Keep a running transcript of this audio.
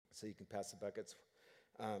so you can pass the buckets.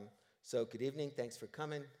 So good evening. Thanks for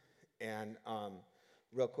coming. And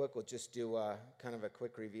real quick, we'll just do kind of a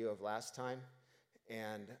quick review of last time.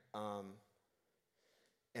 And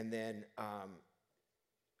then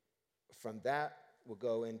from that, we'll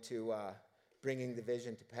go into bringing the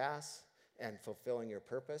vision to pass and fulfilling your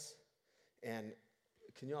purpose. And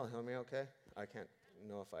can you all hear me okay? I can't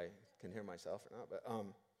know if I can hear myself or not. But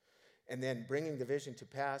and then bringing the vision to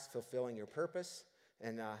pass, fulfilling your purpose.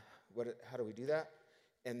 And how do we do that?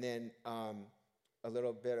 And then a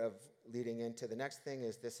little bit of leading into the next thing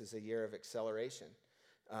is this is a year of acceleration.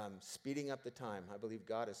 Speeding up the time. I believe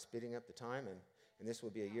God is speeding up the time, and this will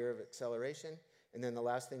be a year of acceleration. And then the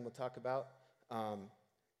last thing we'll talk about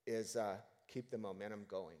is keep the momentum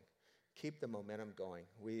going. Keep the momentum going.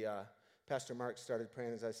 Pastor Mark started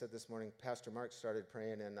praying, as I said this morning, Pastor Mark started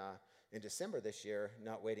praying in December this year,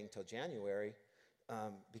 not waiting till January,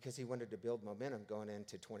 because he wanted to build momentum going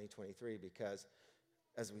into 2023, because,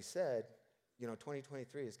 as we said,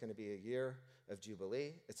 2023 is going to be a year of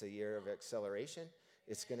Jubilee. It's a year of acceleration.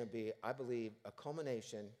 It's going to be, I believe, a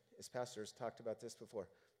culmination, as pastors talked about this before,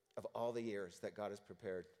 of all the years that God has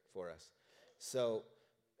prepared for us. So,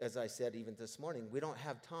 as I said even this morning, we don't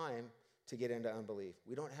have time to get into unbelief.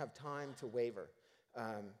 We don't have time to waver.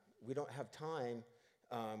 We don't have time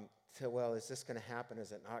to, is this going to happen?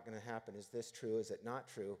 Is it not going to happen? Is this true? Is it not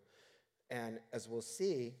true? And as we'll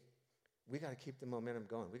see, we got to keep the momentum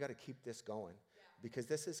going. We got to keep this going, because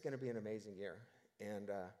this is going to be an amazing year. And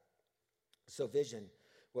so vision,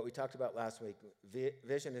 what we talked about last week,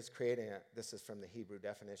 vision is creating this is from the Hebrew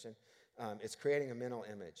definition, it's creating a mental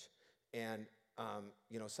image. And,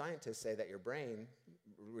 scientists say that your brain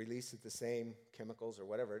releases the same chemicals or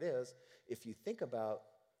whatever it is if you think about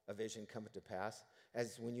a vision coming to pass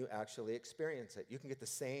as when you actually experience it. You can get the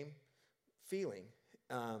same feeling,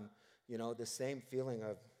 the same feeling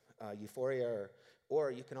of euphoria,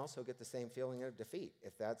 or you can also get the same feeling of defeat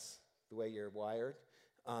if that's the way you're wired,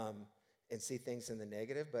 and see things in the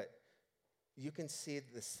negative. But you can see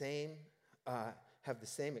the same, have the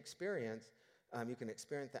same experience. You can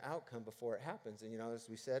experience the outcome before it happens. And as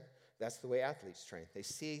we said, that's the way athletes train. They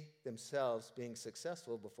see themselves being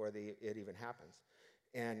successful before it even happens.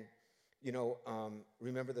 And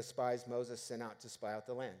remember the spies Moses sent out to spy out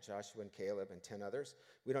the land, Joshua and Caleb and 10 others.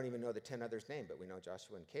 We don't even know the 10 others' name, but we know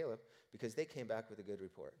Joshua and Caleb because they came back with a good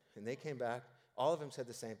report. And they came back, all of them said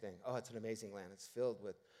the same thing. Oh, it's an amazing land. It's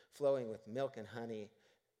flowing with milk and honey.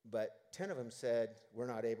 But 10 of them said, we're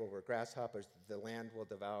not able, we're grasshoppers, the land will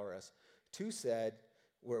devour us. 2 said,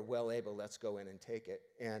 we're well able, let's go in and take it.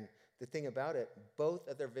 And the thing about it, both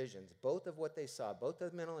of their visions, both of what they saw, both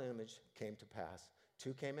of the mental image came to pass.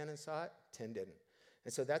 2 came in and saw it, 10 didn't.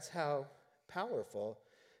 And so that's how powerful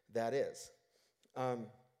that is.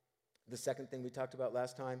 The second thing we talked about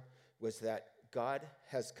last time was that God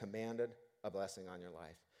has commanded a blessing on your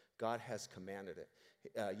life. God has commanded it.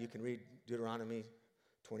 You can read Deuteronomy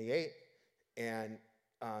 28, and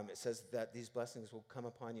it says that these blessings will come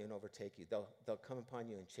upon you and overtake you. They'll come upon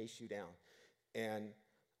you and chase you down. And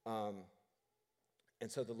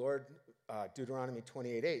so the Lord, Deuteronomy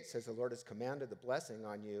 28:8 says, the Lord has commanded the blessing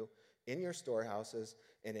on you in your storehouses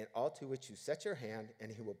and in all to which you set your hand,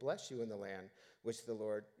 and he will bless you in the land which the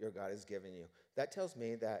Lord your God has given you. That tells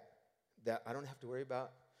me that I don't have to worry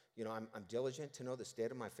about, I'm diligent to know the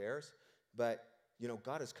state of my affairs, but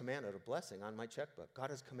God has commanded a blessing on my checkbook.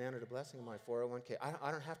 God has commanded a blessing on my 401k.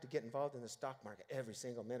 I don't have to get involved in the stock market every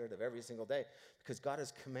single minute of every single day, because God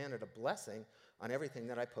has commanded a blessing on everything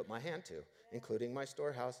that I put my hand to, including my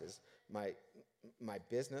storehouses, my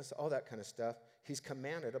business, all that kind of stuff. He's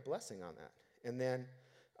commanded a blessing on that. And then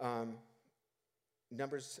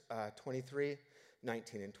Numbers 23:19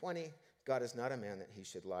 and 20, God is not a man that he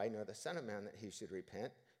should lie, nor the son of man that he should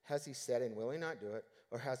repent. Has he said, and will he not do it?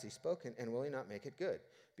 Or has he spoken, and will he not make it good?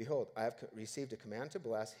 Behold, I have received a command to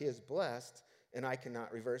bless. He is blessed, and I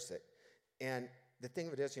cannot reverse it. And the thing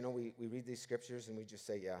of it is, we read these scriptures, and we just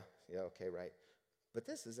say, yeah, okay, right. But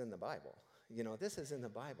this is in the Bible. This is in the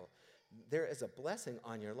Bible. There is a blessing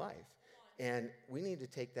on your life. And we need to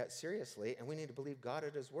take that seriously, and we need to believe God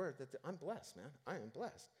at his word that I'm blessed, man. I am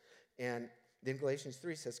blessed. And then Galatians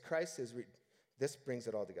 3 says, this brings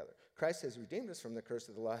it all together. Christ has redeemed us from the curse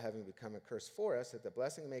of the law, having become a curse for us, that the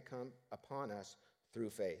blessing may come upon us through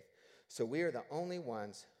faith. So we are the only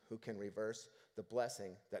ones who can reverse the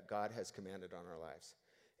blessing that God has commanded on our lives.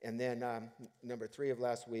 And then number 3 of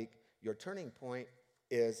last week, your turning point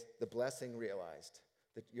is the blessing realized.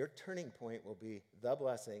 Your turning point will be the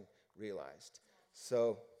blessing realized.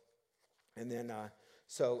 So, and then,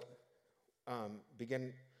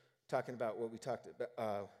 begin talking about what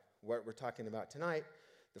we're talking about tonight.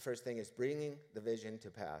 The first thing is bringing the vision to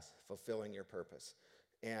pass, fulfilling your purpose.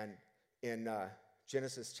 And in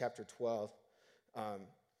Genesis chapter 12,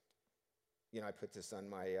 I put this on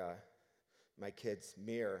my kids'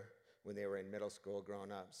 mirror when they were in middle school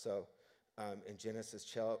growing up. So in Genesis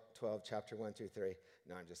 12, chapter 1 through 3,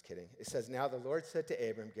 no, I'm just kidding. It says, "Now the Lord said to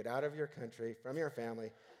Abram, get out of your country, from your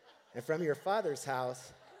family, and from your father's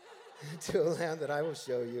house to a land that I will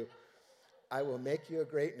show you. I will make you a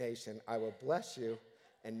great nation. I will bless you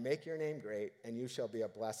and make your name great, and you shall be a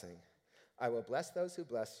blessing. I will bless those who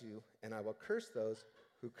bless you, and I will curse those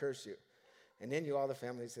who curse you. And in you all the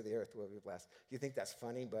families of the earth will be blessed." You think that's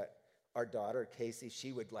funny, but our daughter, Casey,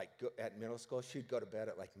 she would go at middle school, she'd go to bed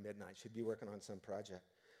at like midnight. She'd be working on some project.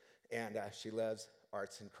 And she loves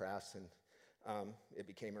arts and crafts, and it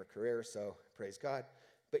became her career, so praise God.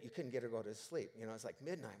 But you couldn't get her to go to sleep. It's like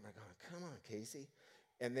midnight. I'm going, come on, Casey.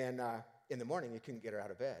 And then in the morning, you couldn't get her out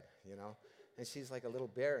of bed, And she's like a little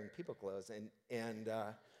bear in people clothes. And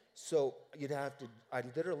so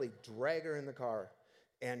I'd literally drag her in the car.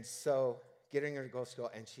 And so getting her to go to school,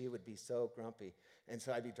 and she would be so grumpy. And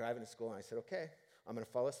so I'd be driving to school, and I said, okay, I'm going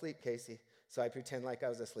to fall asleep, Casey. So I pretend like I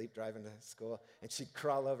was asleep driving to school, and she'd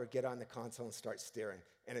crawl over, get on the console, and start steering.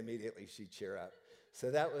 And immediately she'd cheer up.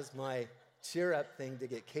 So that was my cheer up thing to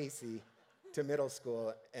get Casey to middle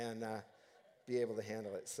school and be able to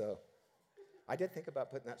handle it. So I did think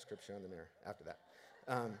about putting that scripture on the mirror after that.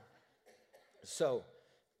 So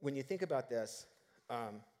when you think about this,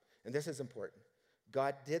 and this is important,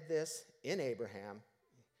 God did this in Abraham.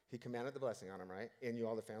 He commanded the blessing on him, right? In you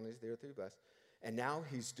all the families there through blessed. And now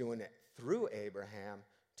he's doing it through Abraham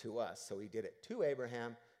to us. So he did it to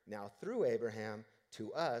Abraham, now through Abraham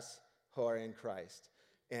to us who are in Christ.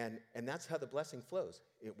 And that's how the blessing flows.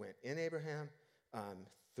 It went in Abraham,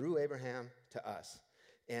 through Abraham to us.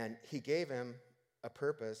 And he gave him a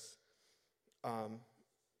purpose and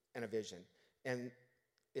a vision. And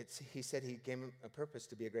he said he gave him a purpose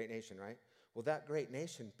to be a great nation, right? Well, that great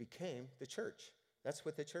nation became the church. That's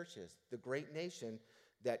what the church is. The great nation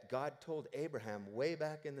that God told Abraham way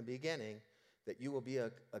back in the beginning that you will be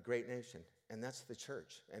a great nation. And that's the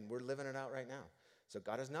church. And we're living it out right now. So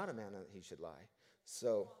God is not a man that he should lie.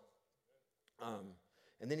 So,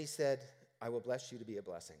 and then he said, I will bless you to be a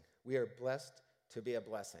blessing. We are blessed to be a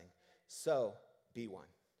blessing. So, be one,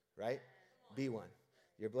 right? Be one.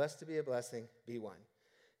 You're blessed to be a blessing, be one.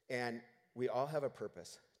 And we all have a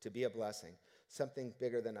purpose to be a blessing, something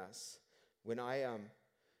bigger than us. When I,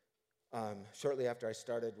 shortly after I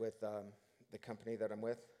started with the company that I'm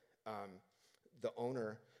with, the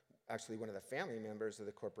owner, actually one of the family members of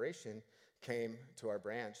the corporation, came to our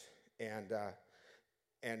branch, and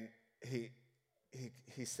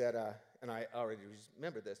he said, and I already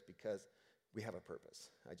remember this because we have a purpose.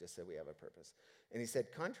 I just said we have a purpose. And he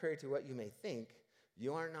said, contrary to what you may think,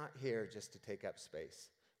 you are not here just to take up space,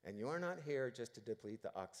 and you are not here just to deplete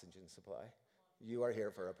the oxygen supply. You are here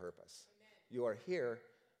for a purpose. You are here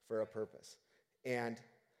for a purpose. And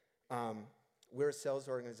we're a sales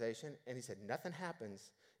organization, and he said, nothing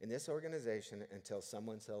happens in this organization until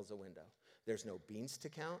someone sells a window. There's no beans to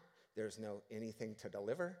count. There's no anything to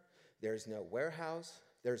deliver. There's no warehouse.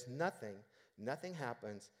 There's nothing. Nothing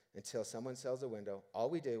happens until someone sells a window. All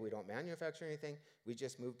we do, we don't manufacture anything. We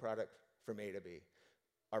just move product from A to B.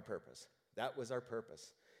 Our purpose. That was our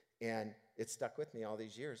purpose. And it stuck with me all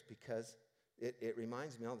these years because it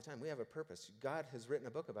reminds me all the time, we have a purpose. God has written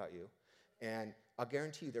a book about you. And I'll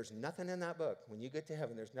guarantee you there's nothing in that book. When you get to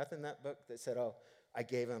heaven, there's nothing in that book that said, oh, I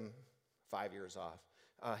gave him 5 years off.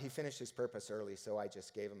 He finished his purpose early, so I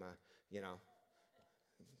just gave him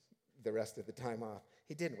the rest of the time off.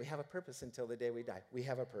 He didn't. We have a purpose until the day we die. We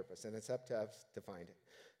have a purpose, and it's up to us to find it.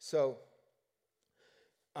 So,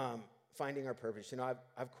 finding our purpose.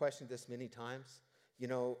 I've questioned this many times.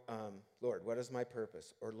 Lord, what is my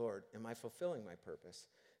purpose? Or Lord, am I fulfilling my purpose?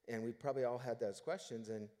 And we probably all had those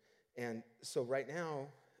questions. And so right now,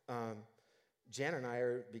 Jan and I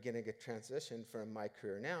are beginning a transition from my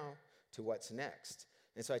career now to what's next.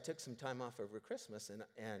 And so I took some time off over Christmas, and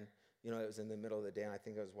it was in the middle of the day, and I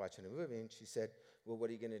think I was watching a movie, and she said, well, what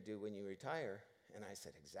are you going to do when you retire? And I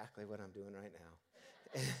said, exactly what I'm doing right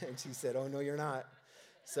now. And she said, oh, no, you're not.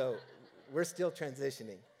 So we're still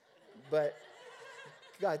transitioning. But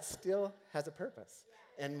God still has a purpose.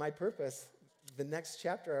 And my purpose, the next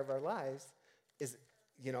chapter of our lives, is,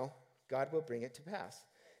 God will bring it to pass.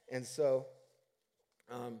 And so,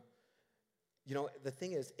 the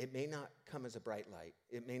thing is, it may not come as a bright light.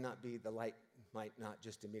 It may not be, the light might not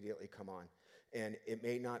just immediately come on. And it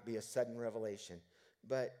may not be a sudden revelation.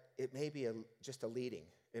 But it may be just a leading.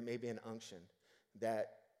 It may be an unction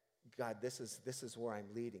that, God, this is where I'm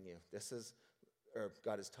leading you. This is or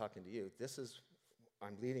God is talking to you,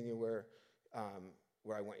 I'm leading you where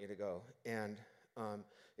I want you to go. And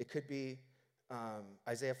it could be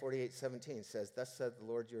Isaiah 48:17 says, "Thus said the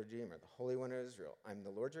Lord your Redeemer, the Holy One of Israel, I'm the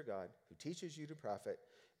Lord your God, who teaches you to profit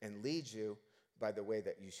and leads you by the way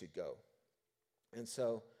that you should go." And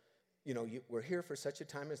so, we're here for such a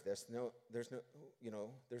time as this. There's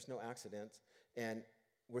no accidents, and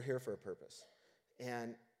we're here for a purpose.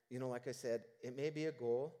 And, like I said, it may be a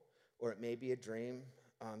goal, or it may be a dream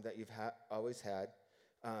that you've always had,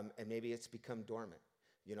 and maybe it's become dormant.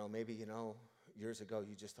 Maybe, years ago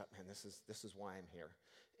you just thought, man, this is why I'm here.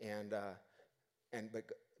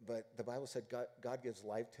 But the Bible said God gives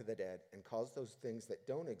life to the dead and calls those things that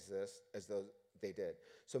don't exist as though they did.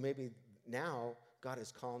 So maybe now God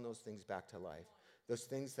is calling those things back to life. Those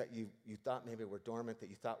things that you thought maybe were dormant, that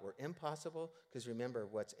you thought were impossible, because remember,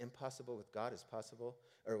 what's impossible with God is possible,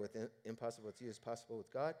 or impossible with you is possible with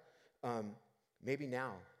God. Maybe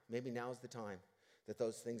now is the time that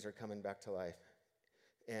those things are coming back to life,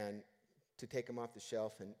 and to take them off the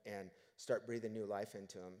shelf and start breathing new life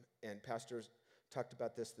into them. And pastors talked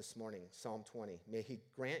about this morning, Psalm 20. May he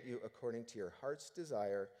grant you according to your heart's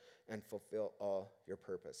desire and fulfill all your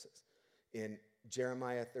purposes. In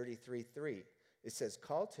Jeremiah 33:3, it says,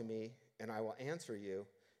 "Call to me, and I will answer you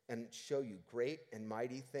and show you great and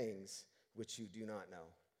mighty things which you do not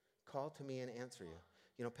know." Call to me and answer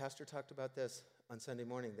you. Pastor talked about this on Sunday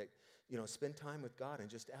morning, that, spend time with God and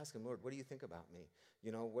just ask him, "Lord, what do you think about me?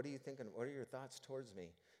 What are you thinking? What are your thoughts towards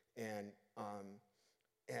me?" And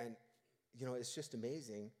it's just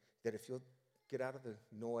amazing that if you'll get out of the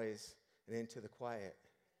noise and into the quiet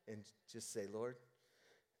and just say, "Lord,"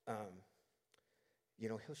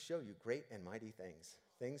 he'll show you great and mighty things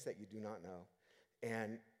that you do not know.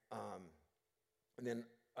 And then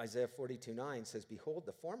Isaiah 42:9 says, "Behold,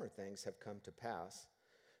 the former things have come to pass."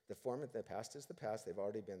 The past is the past. They've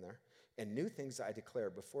already been there. "And new things I declare.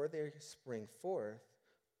 Before they spring forth,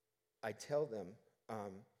 I tell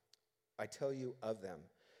you of them."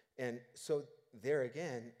 And so there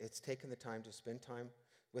again, it's taking the time to spend time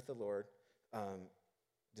with the Lord,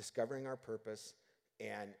 discovering our purpose,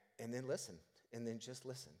 and then listen. And then just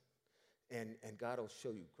listen. And God will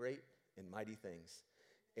show you great and mighty things.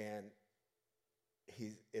 And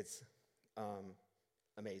it's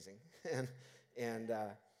amazing.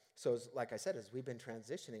 So like I said, as we've been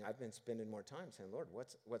transitioning, I've been spending more time saying, "Lord,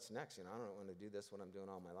 what's next? I don't want to do this when I'm doing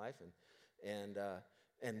all my life,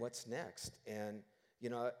 and what's next?" And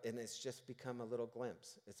it's just become a little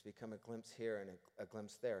glimpse. It's become a glimpse here and a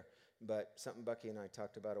glimpse there. But something Bucky and I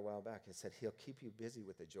talked about a while back, he said, he'll keep you busy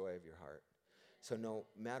with the joy of your heart. So no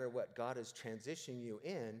matter what God is transitioning you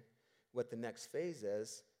in, what the next phase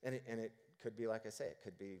is, and it could be, like I say, it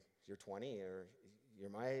could be you're 20 or you're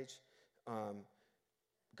my age,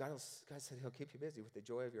 God said he'll keep you busy with the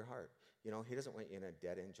joy of your heart. He doesn't want you in a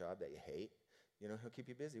dead-end job that you hate. He'll keep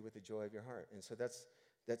you busy with the joy of your heart. And so that's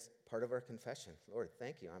part of our confession. Lord,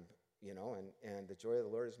 thank you. And the joy of the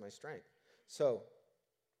Lord is my strength. So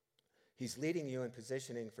he's leading you and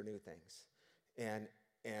positioning for new things.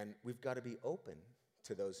 And we've got to be open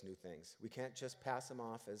to those new things. We can't just pass them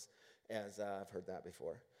off as I've heard that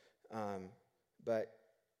before. But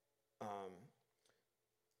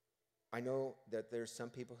I know that there's some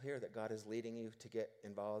people here that God is leading you to get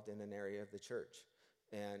involved in an area of the church.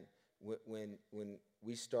 And when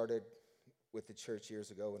we started with the church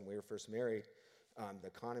years ago, when we were first married, the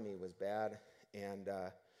economy was bad. And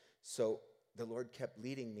so the Lord kept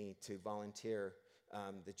leading me to volunteer.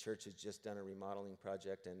 The church had just done a remodeling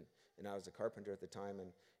project, and I was a carpenter at the time,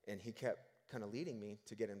 and he kept kind of leading me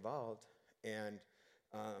to get involved. And,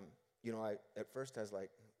 at first I was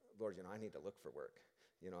like, "Lord, I need to look for work.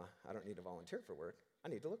 I don't need to volunteer for work. I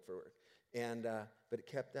need to look for work." And but it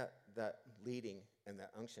kept that leading and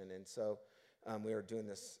that unction. And so we were doing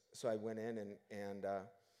this. So I went in, and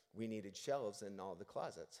we needed shelves in all the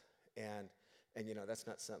closets. And that's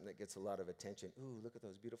not something that gets a lot of attention. "Ooh, look at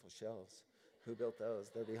those beautiful shelves. Who built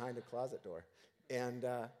those? They're behind a closet door." And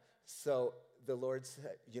so the Lord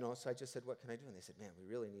said, so I just said, "What can I do?" And they said, "Man, we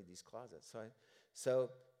really need these closets."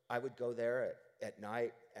 So I would go there at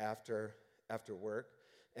night after work,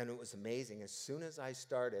 and it was amazing. As soon as I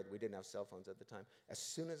started, we didn't have cell phones at the time. As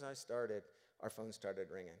soon as I started, our phone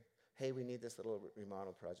started ringing. "Hey, we need this little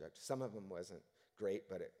remodel project." Some of them wasn't great,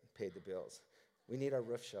 but it paid the bills. "We need our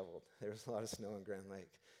roof shoveled." There was a lot of snow in Grand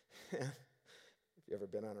Lake. If you ever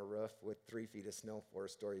been on a roof with 3 feet of snow 4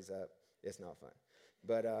 stories up, it's not fun.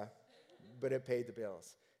 But it paid the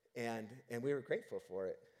bills, and we were grateful for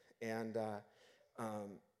it. And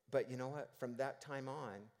but you know what? From that time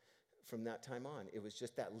on, it was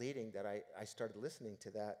just that leading that I started listening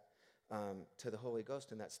to that to the Holy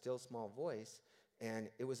Ghost in that still small voice, and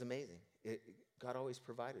it was amazing. God always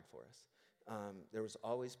provided for us. There was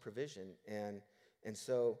always provision, and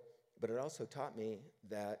so, but it also taught me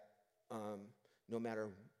that no matter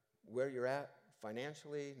where you're at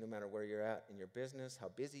financially, no matter where you're at in your business, how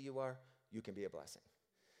busy you are, you can be a blessing.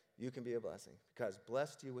 You can be a blessing. God's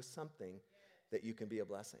blessed you with something that you can be a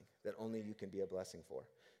blessing, that only you can be a blessing for.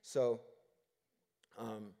 So,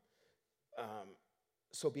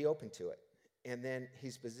 so be open to it. And then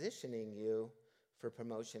he's positioning you for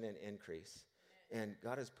promotion and increase. And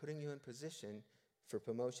God is putting you in position for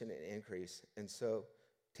promotion and increase. And so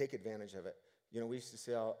take advantage of it. You know, we used to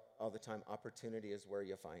say all the time, opportunity is where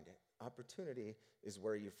you find it. Opportunity is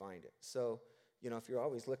where you find it. So, you know, if you're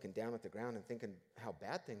always looking down at the ground and thinking how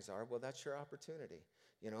bad things are, well, that's your opportunity.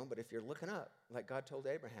 You know, but if you're looking up, like God told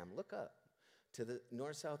Abraham, look up to the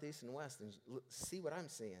north, south, east, and west and see what I'm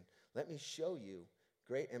seeing. Let me show you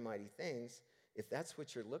great and mighty things. If that's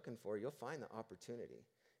what you're looking for, you'll find the opportunity.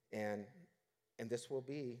 And this will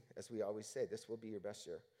be, as we always say, this will be your best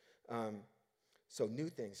year. So new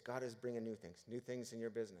things. God is bringing new things in your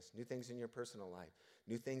business, new things in your personal life,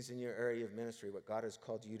 new things in your area of ministry, what God has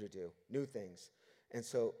called you to do, new things. And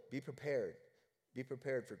so be prepared. Be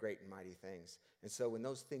prepared for great and mighty things. And so when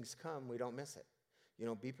those things come, we don't miss it. You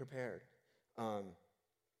know, be prepared.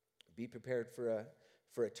 Be prepared for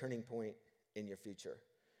a turning point in your future.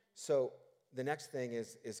 So the next thing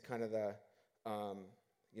is kind of the,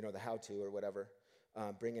 the how-to or whatever,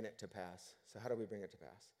 bringing it to pass. So how do we bring it to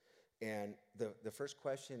pass? And the first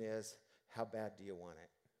question is, how bad do you want it?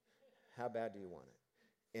 How bad do you want it?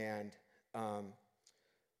 And,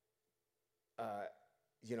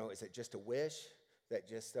 is it just a wish that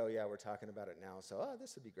just, oh yeah, we're talking about it now, so,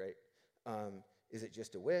 this would be great. Is it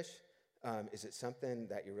just a wish? Is it something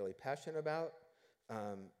that you're really passionate about?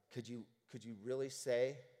 Could you really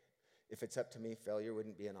say, if it's up to me, failure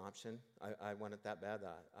wouldn't be an option? I want it that bad.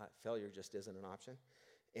 Failure just isn't an option.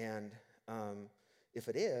 And if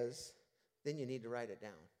it is, then you need to write it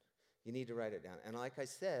down. You need to write it down. And like I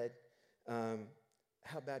said,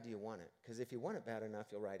 how bad do you want it? Because if you want it bad enough,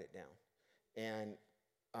 you'll write it down. And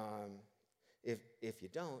if you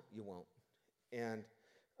don't, you won't. And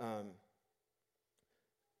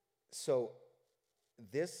so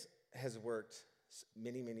this has worked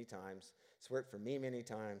many, many times. It's worked for me many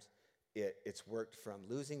times. It's worked from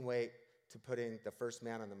losing weight to putting the first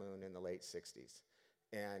man on the moon in the late 60s.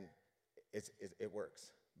 And it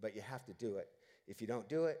works. But you have to do it. If you don't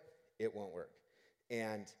do it, it won't work.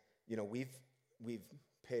 And, you know, we've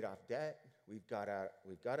paid off debt. We've got out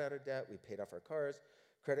of debt. We've paid off our cars,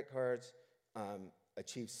 credit cards,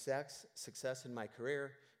 achieved success in my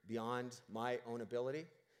career beyond my own ability.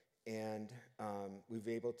 And we've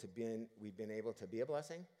been able to be a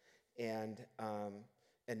blessing. And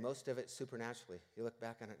most of it supernaturally. You look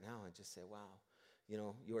back on it now and just say, wow, you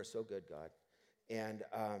know, you are so good, God. And,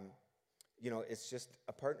 it's just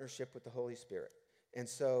a partnership with the Holy Spirit. And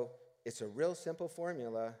so it's a real simple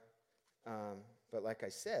formula, but like I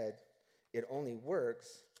said, it only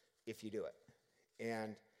works if you do it.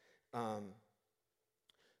 And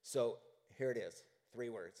so here it is, 3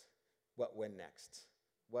 words. What, when, next?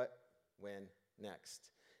 What, when, next?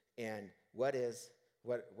 And what is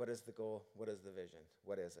the goal? What is the vision?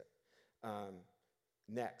 What is it?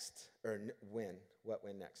 Next, or when? What,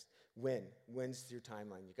 when, next? When's your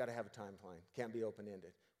timeline? You got to have a timeline. Can't be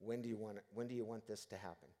open-ended. When do you want it? When do you want this to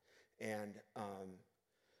happen? And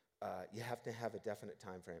you have to have a definite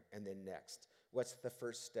time frame. And then next, what's the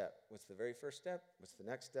first step? What's the very first step? What's the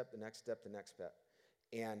next step? The next step? The next step?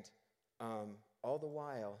 And all the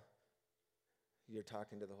while, you're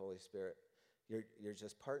talking to the Holy Spirit. You're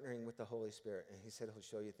just partnering with the Holy Spirit, and He said He'll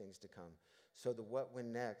show you things to come. So the what,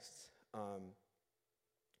 when, next.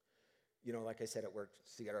 Like I said, it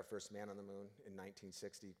worked to get our first man on the moon in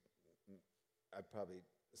 1960. I probably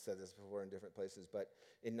said this before in different places, but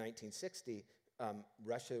in 1960,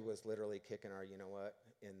 Russia was literally kicking our you-know-what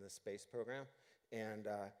in the space program. And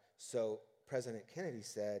so President Kennedy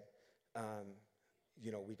said,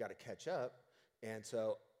 we got to catch up. And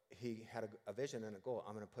so he had a vision and a goal.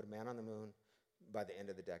 I'm going to put a man on the moon by the end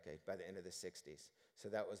of the decade, by the end of the 60s. So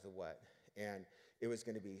that was the what. And it was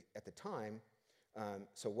going to be, at the time,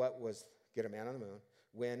 so what was get a man on the moon?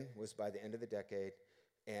 When was by the end of the decade?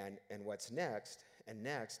 And what's next? And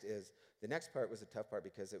next is, the next part was the tough part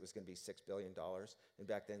because it was going to be $6 billion. And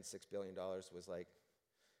back then, $6 billion was like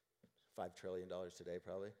 $5 trillion today,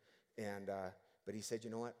 probably. And but he said, you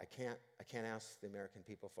know what? I can't ask the American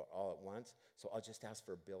people for all at once, so I'll just ask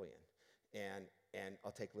for $1 billion. And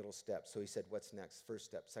I'll take little steps. So he said, what's next? First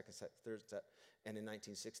step, second step, third step. And in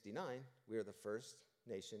 1969, we were the first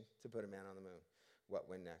nation to put a man on the moon. What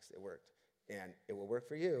went next? It worked. And it will work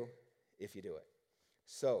for you if you do it.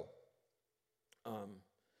 So,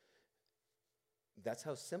 that's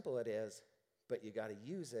how simple it is, but you got to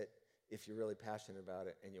use it if you're really passionate about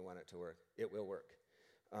it and you want it to work. It will work.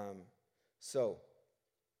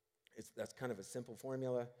 That's kind of a simple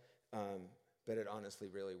formula, but it honestly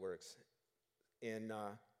really works.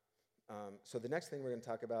 So the next thing we're going to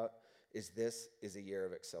talk about is this is a year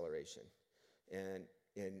of acceleration. And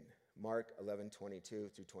in Mark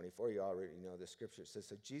 11:22 through 24, you already know the scripture. It says,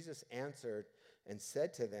 so Jesus answered and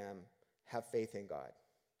said to them, have faith in God.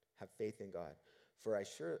 Have faith in God. For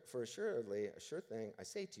assuredly, a sure thing, I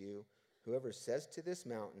say to you, whoever says to this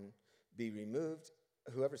mountain, be removed,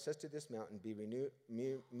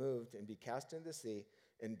 moved and be cast into the sea,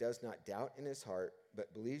 and does not doubt in his heart,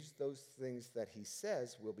 but believes those things that he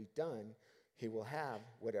says will be done, he will have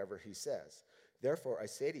whatever he says. Therefore, I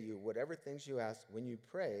say to you, whatever things you ask when you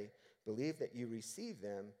pray, believe that you receive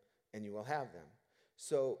them, and you will have them.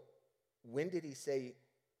 So, when did he say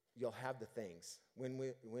you'll have the things? When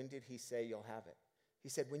did he say you'll have it? He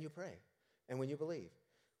said, when you pray and when you believe.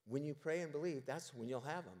 When you pray and believe, that's when you'll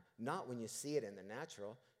have them. Not when you see it in the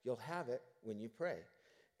natural. You'll have it when you pray.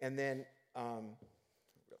 And then,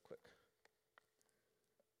 real quick.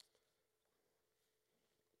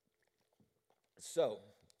 So,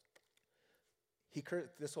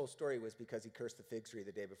 this whole story was because he cursed the fig tree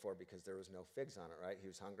the day before because there was no figs on it, right? He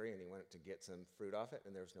was hungry and he went to get some fruit off it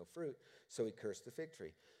and there was no fruit, so he cursed the fig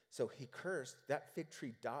tree. So he cursed, that fig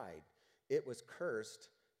tree died. It was cursed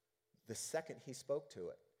the second he spoke to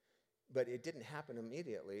it. But it didn't happen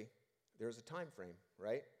immediately. There was a time frame,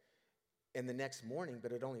 right? And the next morning,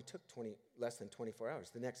 but it only took less than 24 hours.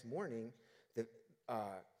 The next morning,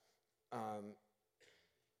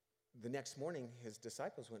 his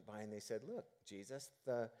disciples went by and they said, look, Jesus,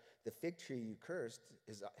 the fig tree you cursed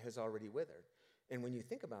has already withered. And when you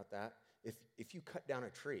think about that, if you cut down a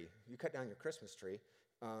tree, you cut down your Christmas tree,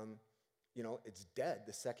 it's dead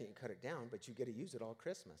the second you cut it down, but you get to use it all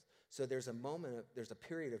Christmas. So there's a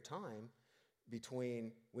period of time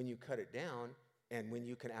between when you cut it down and when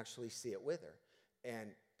you can actually see it wither.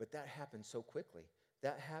 But that happened so quickly.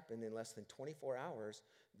 That happened in less than 24 hours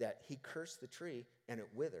that he cursed the tree and it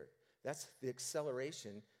withered. That's the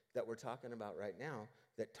acceleration that we're talking about right now,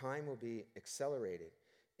 that time will be accelerated.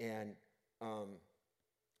 And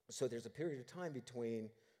so there's a period of time between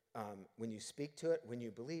when you speak to it, when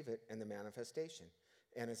you believe it, and the manifestation.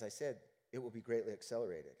 And as I said, it will be greatly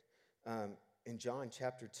accelerated. In John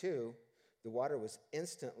chapter 2, the water was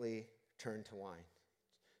instantly turned to wine.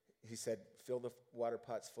 He said, fill the water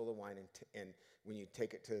pots full of wine, and when you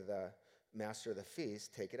take it to the master of the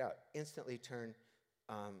feast, take it out. Instantly turned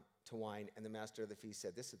to wine, and the master of the feast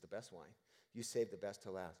said, this is the best wine. You saved the best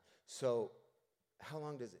to last. So how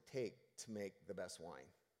long does it take to make the best wine?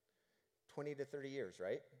 20 to 30 years,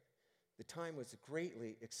 right? The time was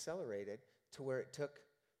greatly accelerated to where it took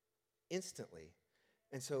instantly.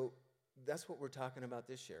 And so that's what we're talking about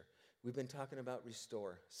this year. We've been talking about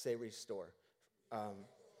restore. Say restore.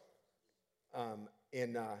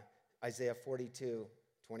 In Isaiah 42:22,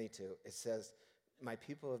 it says, my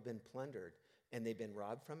people have been plundered, and they've been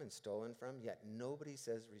robbed from and stolen from, yet nobody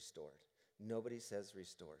says restored. Nobody says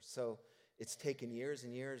restore. So it's taken years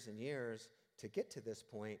and years and years to get to this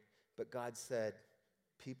point, but God said,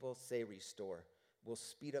 people say restore. We'll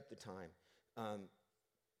speed up the time.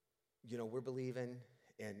 We're believing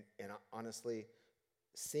and honestly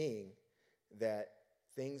seeing that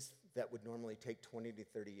things that would normally take 20 to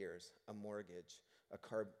 30 years, a mortgage, a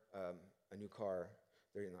new car,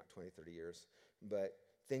 they're not 20, 30 years, but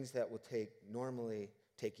things that will normally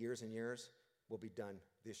take years and years will be done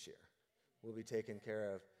this year. Will be taken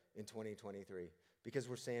care of in 2023 because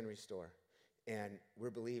we're saying restore. And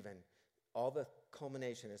we're believing all the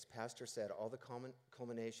culmination, as Pastor said, all the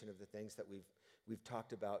culmination of the things that we've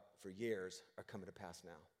talked about for years are coming to pass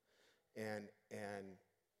now. And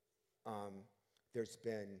there's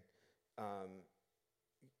been,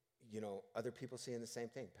 other people seeing the same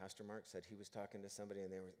thing. Pastor Mark said he was talking to somebody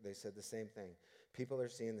and they said the same thing. People are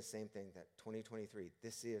seeing the same thing, that 2023,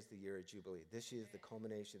 this is the year of Jubilee. This is the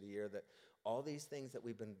culmination of the year that all these things that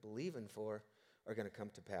we've been believing for are going to come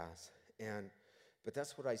to pass. But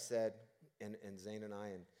that's what I said, and Zane and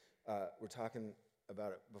I, we're talking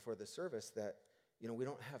about it before the service, that, we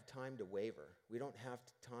don't have time to waver. We don't have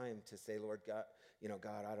time to say, Lord God,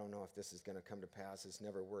 God, I don't know if this is going to come to pass. It's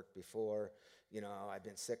never worked before. I've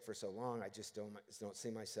been sick for so long. I just don't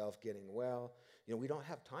see myself getting well. We don't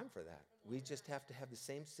have time for that. We just have to have the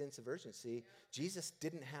same sense of urgency. Jesus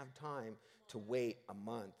didn't have time to wait a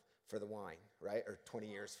month for the wine, right? Or 20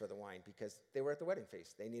 years for the wine, because they were at the wedding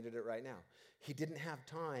feast. They needed it right now. He didn't have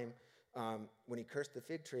time when he cursed the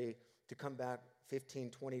fig tree to come back 15,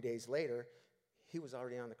 20 days later. He was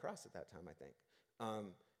already on the cross at that time, I think.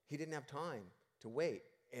 He didn't have time to wait.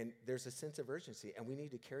 And there's a sense of urgency, and we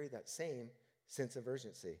need to carry that same sense of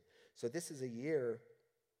urgency. So this is a year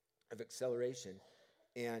of acceleration.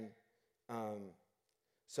 And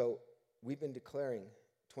so we've been declaring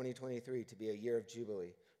 2023 to be a year of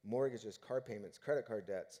jubilee. Mortgages, car payments, credit card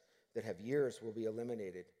debts that have years will be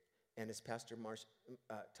eliminated. And as Pastor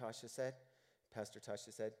Tasha said,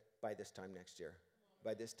 by this time next year.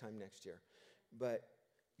 By this time next year. But,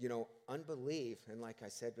 you know, unbelief, and like I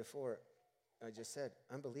said before, I just said,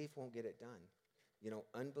 unbelief won't get it done. You know,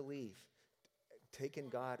 unbelief, taking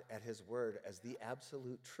God at his word as the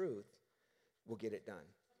absolute truth, will get it done.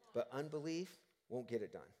 But unbelief won't get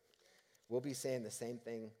it done. We'll be saying the same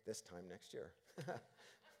thing this time next year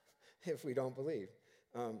if we don't believe.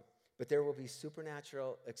 But there will be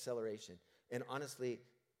supernatural acceleration. And honestly,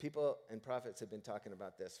 people and prophets have been talking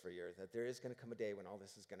about this for years, that there is going to come a day when all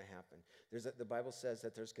this is going to happen. The Bible says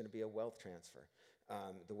that there's going to be a wealth transfer.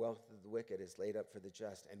 The wealth of the wicked is laid up for the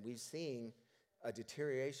just. And we've seen a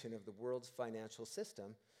deterioration of the world's financial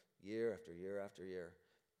system year after year after year.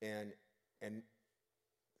 And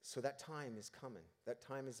so that time is coming. That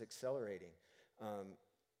time is accelerating.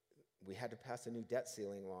 We had to pass a new debt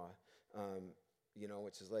ceiling law,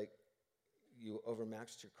 which is like you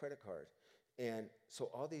overmaxed your credit card. And so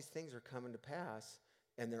all these things are coming to pass,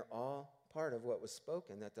 and they're all part of what was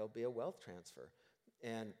spoken, that there'll be a wealth transfer.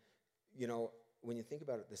 And, you know, when you think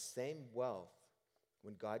about it, the same wealth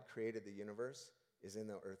when God created the universe is in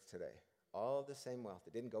the earth today. All the same wealth.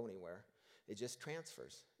 It didn't go anywhere. It just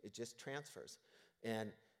transfers. It just transfers.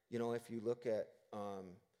 And, you know, if you look at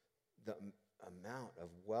the amount of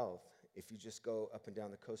wealth, if you just go up and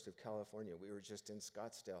down the coast of California, we were just in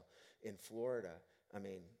Scottsdale, in Florida, I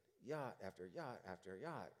mean, yacht after yacht after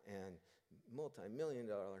yacht, and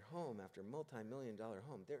multi-million-dollar home after multi-million-dollar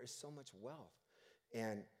home. There is so much wealth.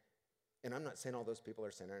 And I'm not saying all those people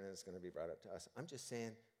are sinners and it's going to be brought up to us. I'm just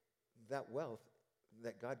saying that wealth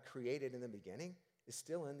that God created in the beginning is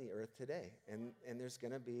still in the earth today. And there's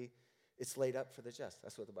going to be, it's laid up for the just.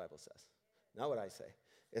 That's what the Bible says. Not what I say.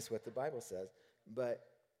 It's what the Bible says. But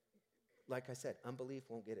like I said, unbelief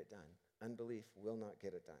won't get it done. Unbelief will not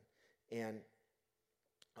get it done.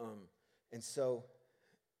 And so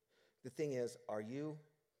the thing is, are you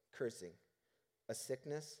cursing a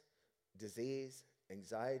sickness, disease,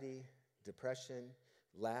 anxiety, depression,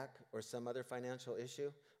 lack, or some other financial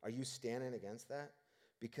issue? Are you standing against that?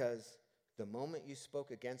 Because the moment you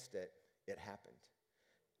spoke against it, it happened.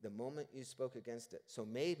 The moment you spoke against it. So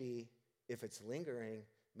maybe if it's lingering,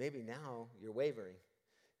 maybe now you're wavering.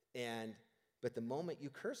 But the moment you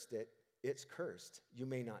cursed it, it's cursed. You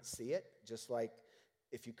may not see it, just like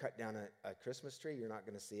if you cut down a Christmas tree, you're not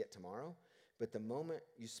going to see it tomorrow. But the moment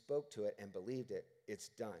you spoke to it and believed it, it's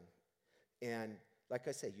done. And like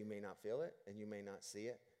I say, you may not feel it and you may not see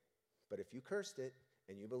it. But if you cursed it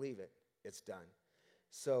and you believe it, it's done.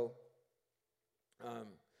 So,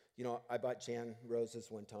 I bought Jan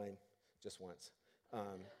roses one time, just once.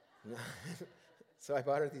 So I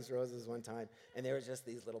bought her these roses one time, and they were just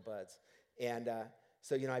these little buds. And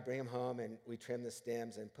so I bring them home, and we trim the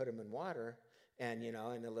stems and put them in water. And, in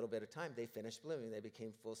a little bit of time, they finished blooming. They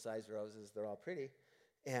became full-size roses. They're all pretty.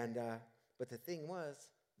 But the thing was,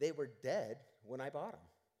 they were dead when I bought them,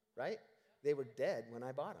 right? They were dead when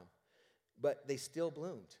I bought them. But they still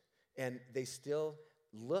bloomed. And they still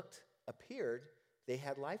appeared, they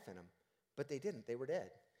had life in them. But they didn't. They were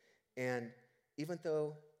dead. And even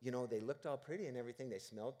though, they looked all pretty and everything, they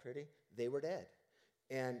smelled pretty, they were dead.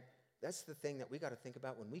 And that's the thing that we got to think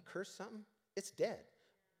about. When we curse something, it's dead.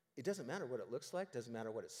 It doesn't matter what it looks like, doesn't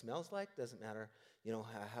matter what it smells like, doesn't matter,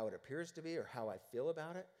 how it appears to be or how I feel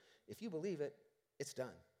about it. If you believe it, it's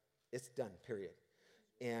done. It's done, period.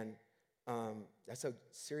 And that's how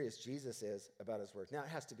serious Jesus is about his word. Now, it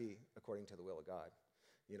has to be according to the will of God.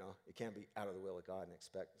 It can't be out of the will of God and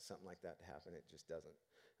expect something like that to happen. It just doesn't.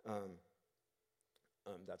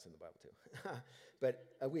 That's in the Bible too. But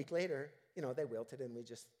a week later, they wilted and we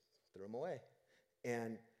just threw them away.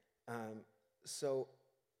 And so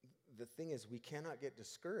the thing is, we cannot get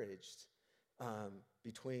discouraged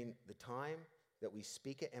between the time that we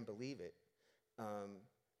speak it and believe it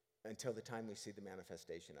until the time we see the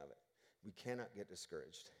manifestation of it. We cannot get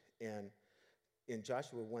discouraged. And in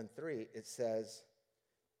Joshua 1:3, it says,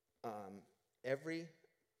 every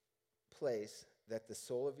place that the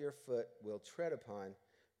sole of your foot will tread upon,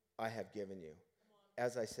 I have given you,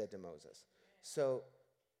 as I said to Moses. So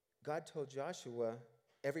God told Joshua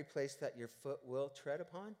every place that your foot will tread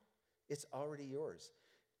upon, it's already yours.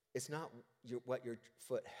 It's not what your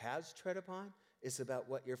foot has tread upon, it's about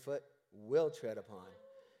what your foot will tread upon.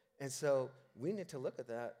 And so we need to look at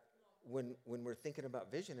that when we're thinking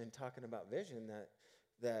about vision and talking about vision,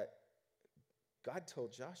 that God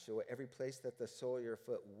told Joshua, every place that the sole of your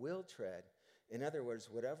foot will tread. In other words,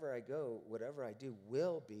 whatever I go, whatever I do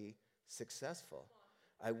will be successful.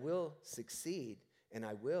 I will succeed and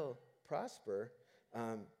I will prosper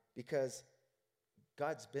because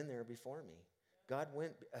God's been there before me. God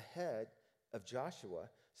went ahead of Joshua,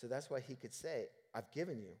 so that's why he could say, I've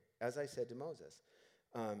given you, as I said to Moses.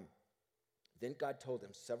 Then God told him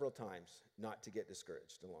several times not to get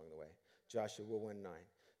discouraged along the way. Joshua 1:9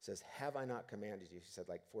 says, have I not commanded you? He said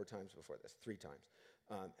like 4 times before this, 3 times.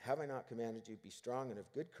 Have I not commanded you, be strong and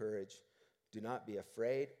of good courage. Do not be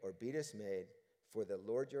afraid or be dismayed, for the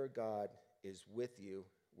Lord your God is with you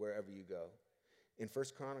wherever you go. In 1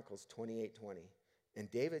 Chronicles 28:20,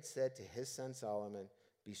 and David said to his son Solomon,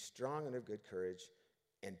 be strong and of good courage,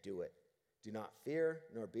 and do it. Do not fear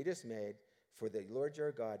nor be dismayed, for the Lord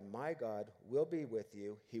your God, my God, will be with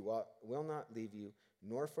you. He will not leave you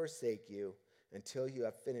nor forsake you until you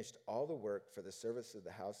have finished all the work for the service of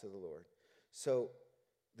the house of the Lord. So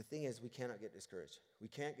the thing is, we cannot get discouraged. We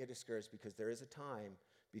can't get discouraged because there is a time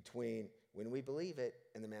between when we believe it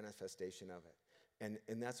and the manifestation of it.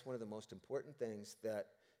 And that's one of the most important things that,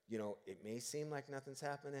 it may seem like nothing's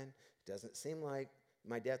happening. It doesn't seem like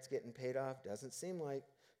my debt's getting paid off. Doesn't seem like,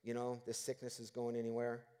 this sickness is going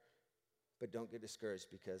anywhere. But don't get discouraged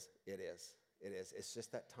because it is. It is. It's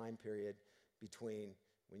just that time period between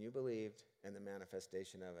when you believed and the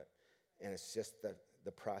manifestation of it. And it's just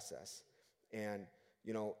the process. And,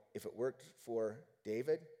 if it worked for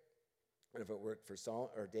David, and if it worked for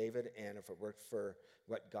Saul or David, and if it worked for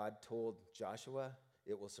what God told Joshua,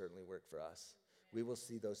 it will certainly work for us. We will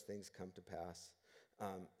see those things come to pass.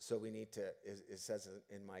 So we need to, it says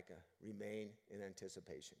in Micah, remain in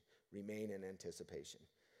anticipation. Remain in anticipation.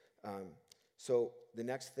 So the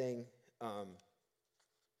next thing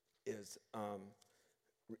is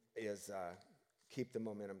keep the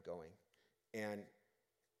momentum going. And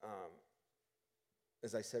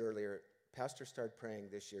as I said earlier, Pastor started praying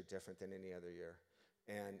this year different than any other year.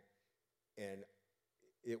 And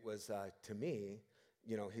it was, to me,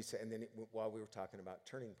 he said, and then while we were talking about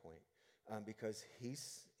turning point, because he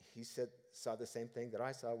saw the same thing that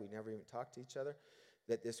I saw. We never even talked to each other,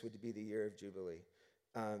 that this would be the year of Jubilee.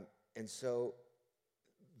 And so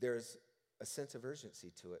there's a sense of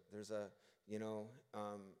urgency to it. There's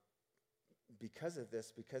because of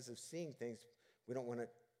this, because of seeing things, we don't want it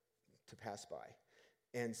to pass by.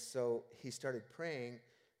 And so he started praying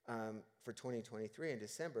for 2023 in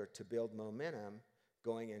December to build momentum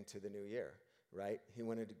going into the new year, right? He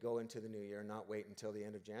wanted to go into the new year, not wait until the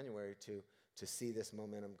end of January to see this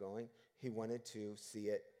momentum going. He wanted to see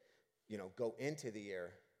it, go into the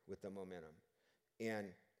year with the momentum. And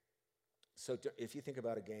so if you think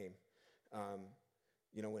about a game,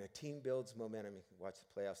 when a team builds momentum, you can watch the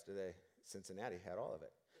playoffs today. Cincinnati had all of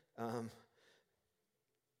it.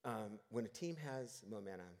 When a team has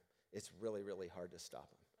momentum, it's really, really hard to stop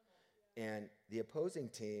them. And the opposing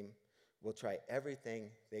team will try everything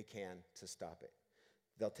they can to stop it.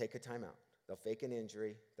 They'll take a timeout. They'll fake an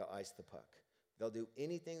injury. They'll ice the puck. They'll do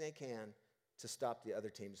anything they can to stop the other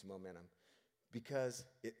team's momentum because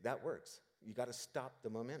that works. You got to stop the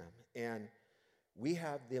momentum. And we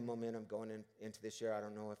have the momentum going into this year. I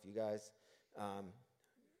don't know if you guys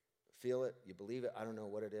feel it, you believe it. I don't know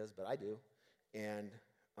what it is, but I do. And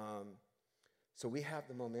so we have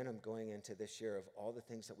the momentum going into this year of all the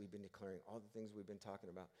things that we've been declaring, all the things we've been talking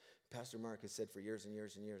about. Pastor Mark has said for years and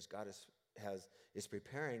years and years, God is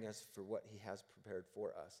preparing us for what he has prepared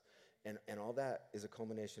for us. And all that is a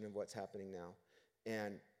culmination of what's happening now.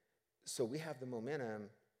 And so we have the momentum,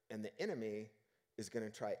 and the enemy is going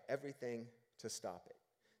to try everything to stop it.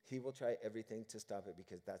 He will try everything to stop it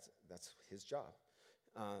because that's his job.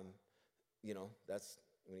 That's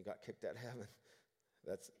when he got kicked out of heaven.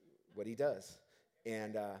 That's what he does.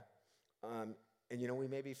 And we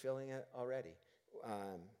may be feeling it already.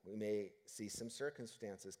 We may see some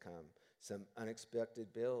circumstances come, some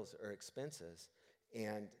unexpected bills or expenses,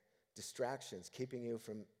 and distractions, keeping you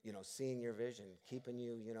from, seeing your vision, keeping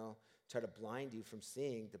you, try to blind you from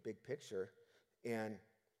seeing the big picture, and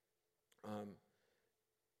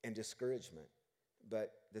discouragement.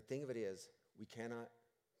 But the thing of it is, we cannot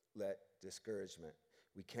let discouragement,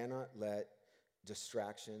 we cannot let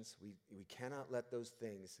distractions, we cannot let those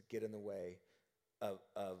things get in the way of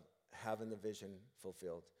having the vision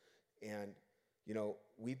fulfilled. And,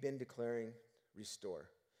 we've been declaring restore.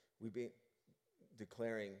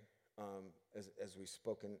 declaring, as we've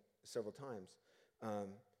spoken several times,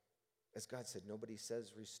 as God said, nobody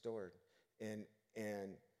says restored. And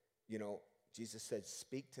Jesus said,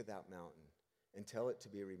 speak to that mountain and tell it to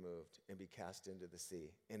be removed and be cast into the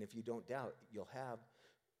sea. And if you don't doubt, you'll have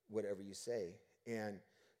whatever you say. And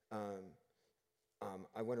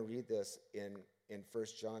I want to read this in 1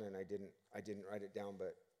 John, and I didn't write it down,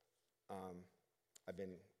 but I've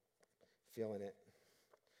been feeling it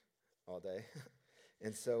all day.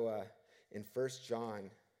 And so in 1 John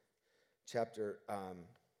chapter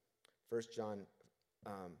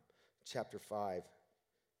 5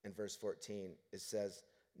 and verse 14, it says,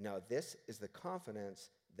 now this is the confidence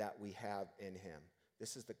that we have in him.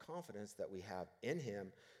 This is the confidence that we have in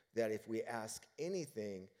him, that if we ask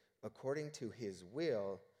anything according to his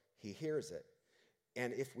will, he hears it.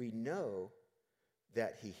 And if we know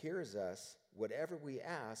that he hears us, whatever we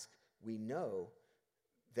ask, we know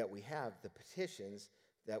that we have the petitions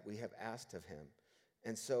that we have asked of him.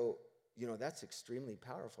 And so, that's extremely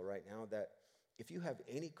powerful right now, that if you have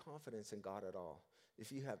any confidence in God at all,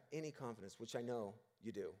 if you have any confidence, which I know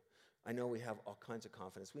you do, I know we have all kinds of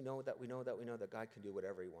confidence. We know that God can do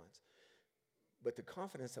whatever he wants. But the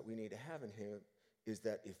confidence that we need to have in him is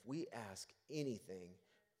that if we ask anything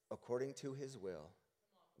according to his will,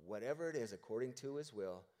 whatever it is according to his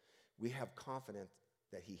will, we have confidence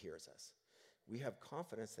that he hears us. We have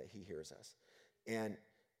confidence that he hears us. And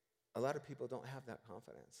a lot of people don't have that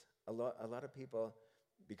confidence. A lot of people,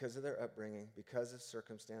 because of their upbringing, because of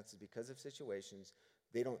circumstances, because of situations,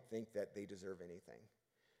 they don't think that they deserve anything.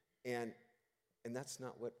 And that's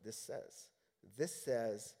not what this says. This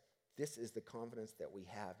says, this is the confidence that we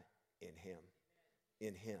have in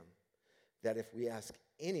him, that if we ask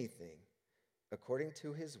anything according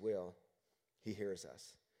to his will, he hears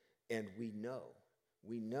us. And we know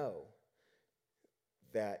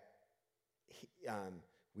that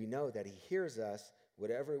he hears us.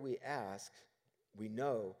 Whatever we ask, we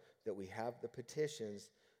know that we have the petitions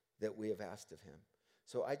that we have asked of him.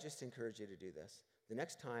 So I just encourage you to do this. The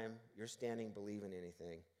next time you're standing believing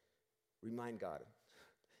anything, remind God.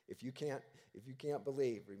 If you can't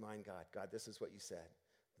believe, remind God. God, this is what you said,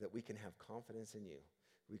 that we can have confidence in you.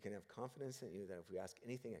 We can have confidence in you that if we ask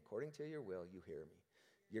anything according to your will, you hear me.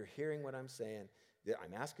 You're hearing what I'm saying, that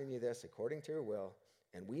I'm asking you this according to your will,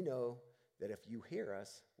 and we know that if you hear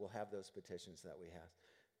us, we'll have those petitions that we have.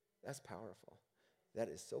 That's powerful. That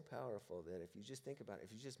is so powerful that if you just think about it,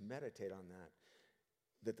 if you just meditate on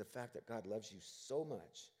that the fact that God loves you so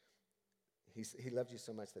much, he loved you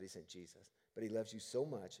so much that he sent Jesus, but he loves you so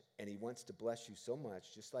much, and he wants to bless you so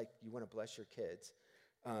much, just like you want to bless your kids.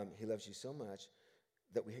 He loves you so much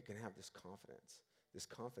that we can have this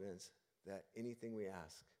confidence that anything we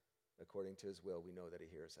ask according to his will, we know that he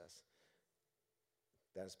hears us.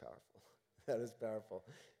 That is powerful. That is powerful.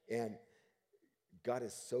 And God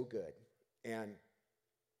is so good. And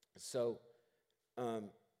so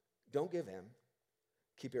don't give in.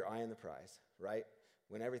 Keep your eye on the prize, right?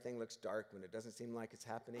 When everything looks dark, when it doesn't seem like it's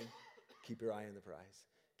happening, keep your eye on the prize.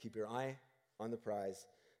 Keep your eye on the prize,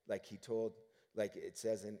 like it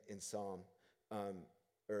says in Psalm,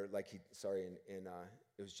 it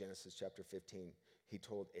was Genesis chapter 15. He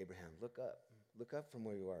told Abraham, look up from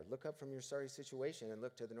where you are. Look up from your sorry situation and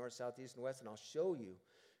look to the north, south, east, and west, and I'll show you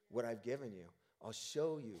what I've given you. I'll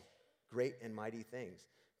show you great and mighty things.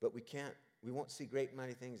 But we won't see great and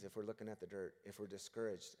mighty things if we're looking at the dirt, if we're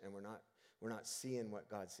discouraged and we're not seeing what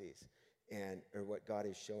God sees or what God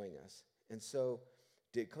is showing us. And so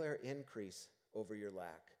declare increase over your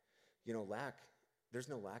lack. There's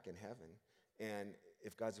no lack in heaven. And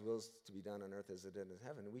if God's will is to be done on earth as it is in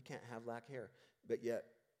heaven, we can't have lack here. But yet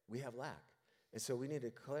we have lack. And so we need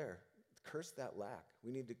to curse that lack.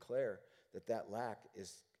 We need to declare that lack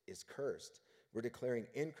is cursed. We're declaring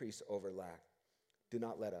increase over lack. Do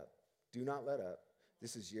not let up. Do not let up.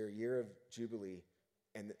 This is your year of Jubilee.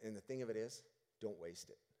 And the thing of it is, don't waste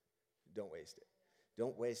it. Don't waste it.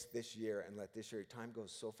 Don't waste this year and let this year, time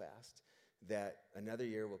goes so fast that another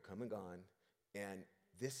year will come and gone. And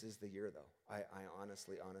this is the year, though. I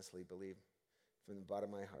honestly believe from the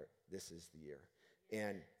bottom of my heart, this is the year.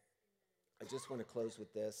 And I just want to close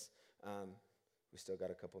with this. We still got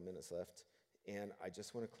a couple minutes left. And I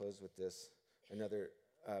just want to close with this, another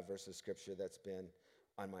verse of scripture that's been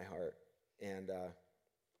on my heart. And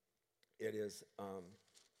it is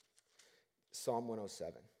Psalm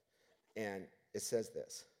 107. And it says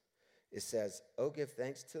this. It says, "Oh, give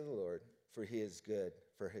thanks to the Lord, for he is good,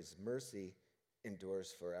 for his mercy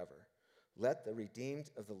endures forever. Let the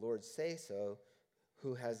redeemed of the Lord say so,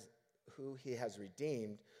 who he has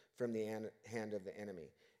redeemed from the hand of the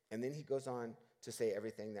enemy." And then he goes on to say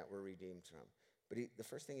everything that we're redeemed from. But the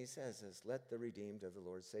first thing he says is, let the redeemed of the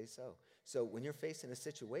Lord say so. So when you're facing a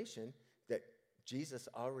situation that Jesus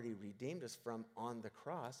already redeemed us from on the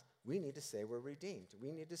cross, we need to say we're redeemed.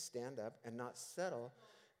 We need to stand up and not settle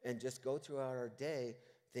and just go throughout our day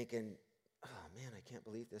thinking, oh man, I can't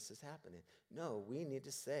believe this is happening. No, we need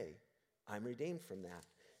to say, I'm redeemed from that.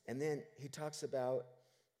 And then he talks about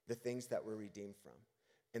the things that we're redeemed from.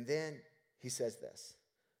 And then he says this,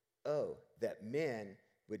 oh, that men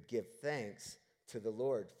would give thanks to the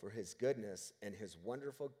Lord for his goodness and his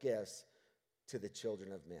wonderful gifts to the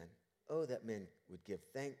children of men. Oh, that men would give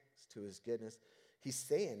thanks to his goodness. He's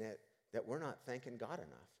saying it that we're not thanking God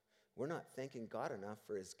enough. We're not thanking God enough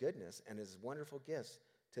for his goodness and his wonderful gifts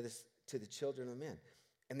to the children of men.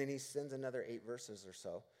 And then he sends another 8 verses or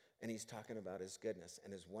so, and he's talking about his goodness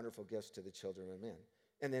and his wonderful gifts to the children of men.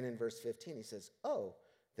 And then in verse 15, he says, oh,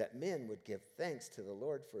 that men would give thanks to the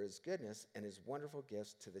Lord for his goodness and his wonderful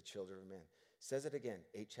gifts to the children of men. Says it again,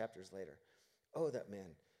 8 chapters later. Oh, that men,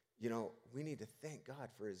 we need to thank God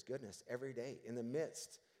for his goodness every day. In the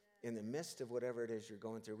midst of whatever it is you're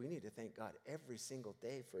going through, we need to thank God every single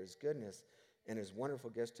day for his goodness and his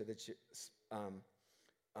wonderful gifts to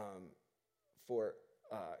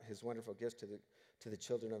his wonderful gifts to the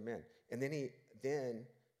children of men. And then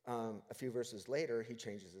a few verses later, he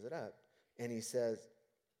changes it up, and he says,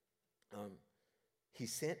 he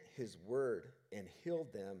sent his word and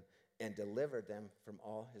healed them and delivered them from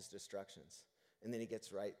all his destructions. And then he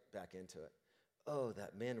gets right back into it. Oh,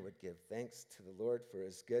 that men would give thanks to the Lord for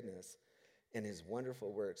his goodness and his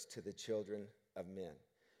wonderful works to the children of men.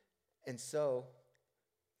 And so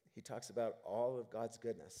he talks about all of God's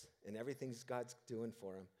goodness and everything God's doing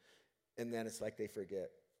for him. And then it's like they forget.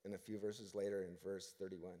 And a few verses later in verse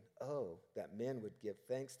 31, oh, that men would give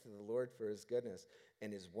thanks to the Lord for his goodness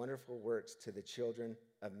and his wonderful works to the children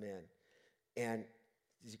of men. And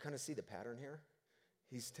did you kind of see the pattern here?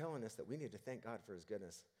 He's telling us that we need to thank God for his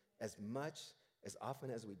goodness. As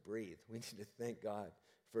often as we breathe, we need to thank God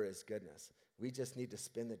for his goodness. We just need to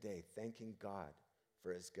spend the day thanking God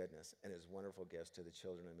for his goodness and his wonderful gifts to the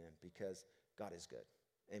children of men, because God is good.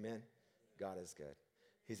 Amen? God is good.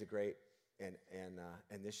 He's a great, and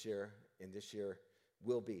this year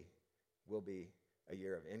will be a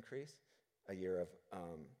year of increase, a year of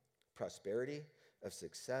prosperity, of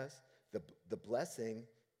success. The blessing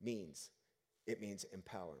means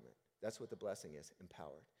empowerment. That's what the blessing is,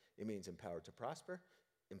 empowered. It means empowered to prosper,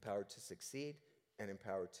 empowered to succeed, and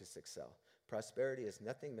empowered to excel. Prosperity is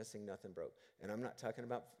nothing missing, nothing broke. And I'm not talking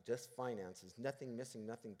about just finances. Nothing missing,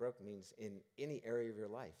 nothing broke means in any area of your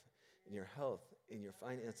life, in your health, in your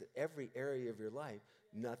finances, every area of your life,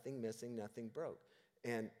 nothing missing, nothing broke.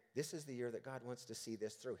 And this is the year that God wants to see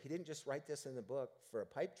this through. He didn't just write this in the book for a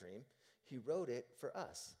pipe dream. He wrote it for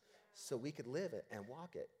us so we could live it and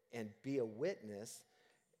walk it and be a witness.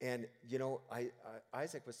 And,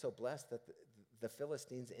 Isaac was so blessed that the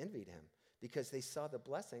Philistines envied him because they saw the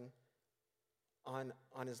blessing on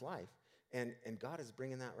his life. And God is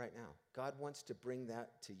bringing that right now. God wants to bring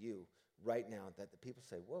that to you right now, that the people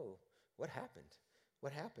say, whoa, what happened?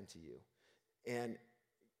 What happened to you? And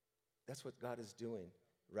that's what God is doing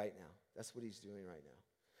right now. That's what he's doing right now.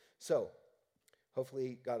 So hopefully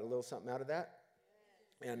you got a little something out of that.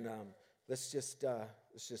 And let's just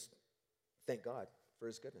thank God for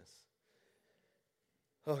his goodness.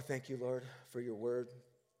 Oh, thank you, Lord, for your word,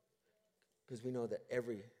 because we know that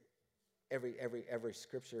every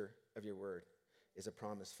scripture of your word is a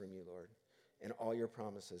promise from you, Lord. And all your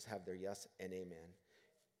promises have their yes and amen.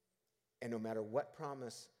 And no matter what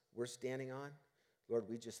promise we're standing on, Lord,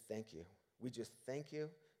 we just thank you. We just thank you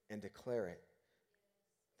and declare it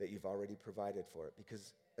that you've already provided for it.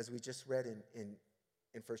 Because as we just read in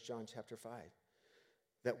 1 John chapter 5,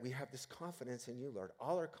 that we have this confidence in you, Lord.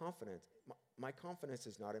 All our confidence. My confidence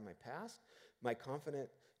is not in my past. My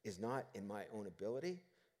confidence is not in my own ability.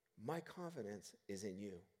 My confidence is in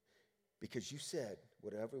you. Because you said,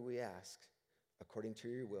 whatever we ask, according to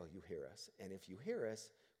your will, you hear us. And if you hear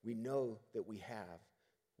us, we know that we have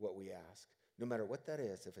what we ask, no matter what that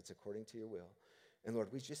is, if it's according to your will. And Lord,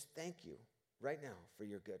 we just thank you right now for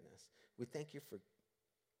your goodness. We thank you for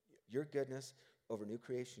your goodness over New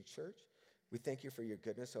Creation Church. We thank you for your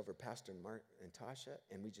goodness over Pastor Mark and Tasha,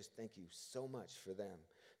 and we just thank you so much for them,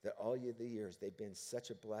 that all the years they've been such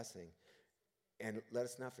a blessing. And let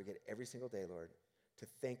us not forget every single day, Lord, to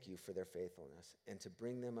thank you for their faithfulness and to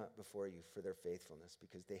bring them up before you for their faithfulness,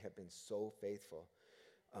 because they have been so faithful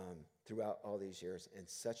throughout all these years, and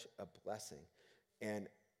such a blessing. And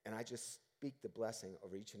I just speak the blessing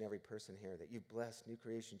over each and every person here, that you've blessed New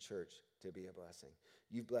Creation Church to be a blessing.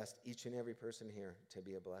 You've blessed each and every person here to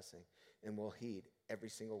be a blessing. And we'll heed every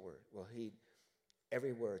single word. We'll heed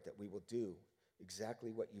every word, that we will do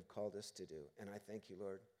exactly what you've called us to do. And I thank you,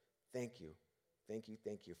 Lord. Thank you. Thank you,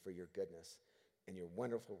 thank you for your goodness and your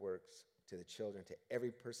wonderful works to the children, to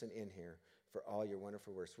every person in here, for all your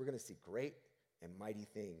wonderful works. We're going to see great and mighty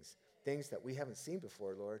things, things that we haven't seen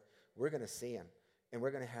before, Lord. We're going to see them, and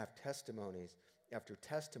we're going to have testimonies after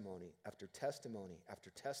testimony after testimony after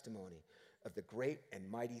testimony of the great and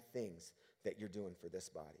mighty things that you're doing for this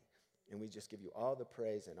body. And we just give you all the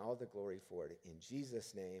praise and all the glory for it. In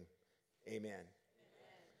Jesus' name, amen. Amen.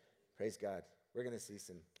 Praise God. We're going to see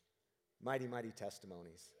some mighty, mighty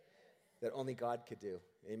testimonies that only God could do.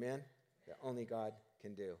 Amen? That only God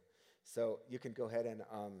can do. So you can go ahead and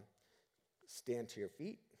stand to your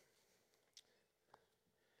feet.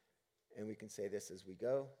 And we can say this as we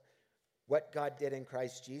go. What God did in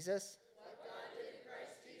Christ Jesus,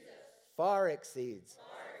 far exceeds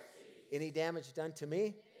any damage done to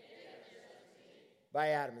me by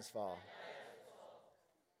Adam's fall.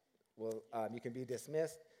 Well, you can be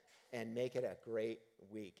dismissed and make it a great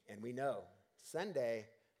week. And we know Sunday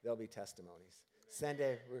there'll be testimonies.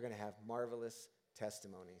 Sunday we're going to have marvelous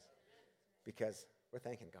testimonies because we're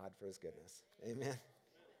thanking God for his goodness. Amen.